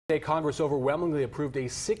Congress overwhelmingly approved a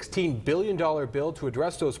 $16 billion bill to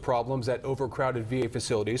address those problems at overcrowded VA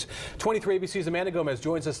facilities. 23 ABC's Amanda Gomez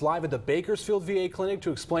joins us live at the Bakersfield VA Clinic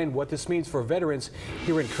to explain what this means for veterans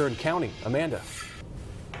here in Kern County. Amanda.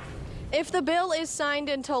 If the bill is signed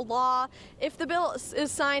into law,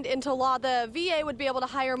 the VA would be able to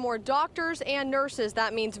hire more doctors and nurses.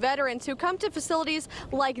 That means veterans who come to facilities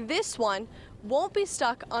like this one won't be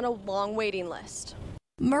stuck on a long waiting list.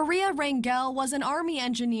 Maria Rangel was an Army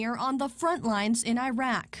engineer on the front lines in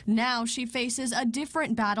Iraq. Now she faces a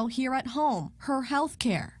different battle here at home, her health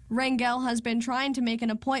care. Rangel has been trying to make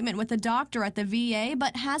an appointment with a doctor at the VA,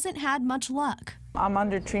 but hasn't had much luck. I'm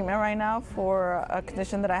under treatment right now for a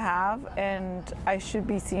condition that I have, and I should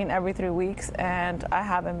be seen every 3 weeks, and I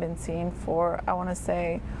haven't been seen for, I want to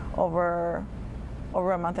say, over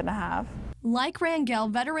a month and a half. Like Rangel,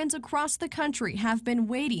 veterans across the country have been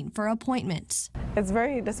waiting for appointments. It's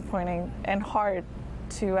very disappointing and hard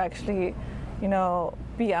to actually,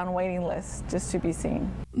 be on waiting lists just to be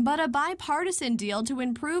seen. But a bipartisan deal to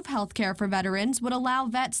improve health care for veterans would allow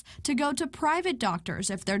vets to go to private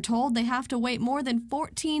doctors if they're told they have to wait more than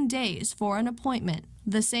 14 days for an appointment.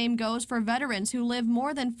 The same goes for veterans who live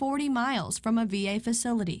more than 40 miles from a VA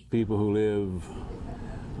facility. People who live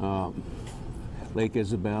Lake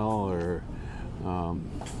Isabel or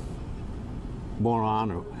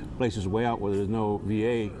Boron or places way out where there's no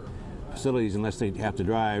VA facilities, unless they have to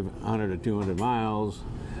drive 100 or 200 miles,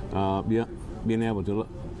 being able to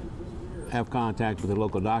have contact with a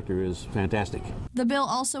local doctor is fantastic. The bill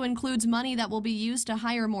also includes money that will be used to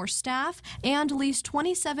hire more staff and lease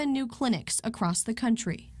 27 new clinics across the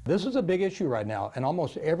country. This is a big issue right now, and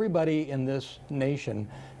almost everybody in this nation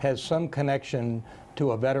has some connection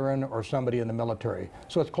to a veteran or somebody in the military.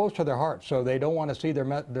 So it's close to their heart, so they don't want to see their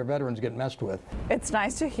veterans get messed with. It's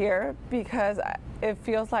nice to hear because it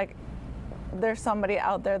feels like there's somebody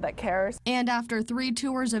out there that cares. And after 3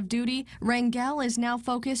 tours of duty, Rangel is now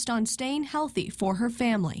focused on staying healthy for her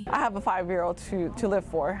family. I have a 5-year-old to live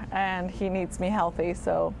for, and he needs me healthy,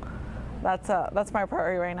 so that's my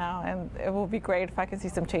priority right now, and it will be great if I can see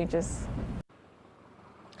some changes.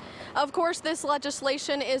 Of course, this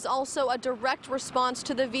legislation is also a direct response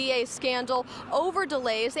to the VA scandal over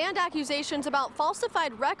delays and accusations about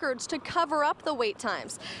falsified records to cover up the wait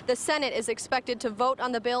times. The Senate is expected to vote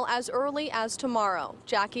on the bill as early as tomorrow.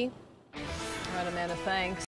 Jackie? All right, Amanda, thanks.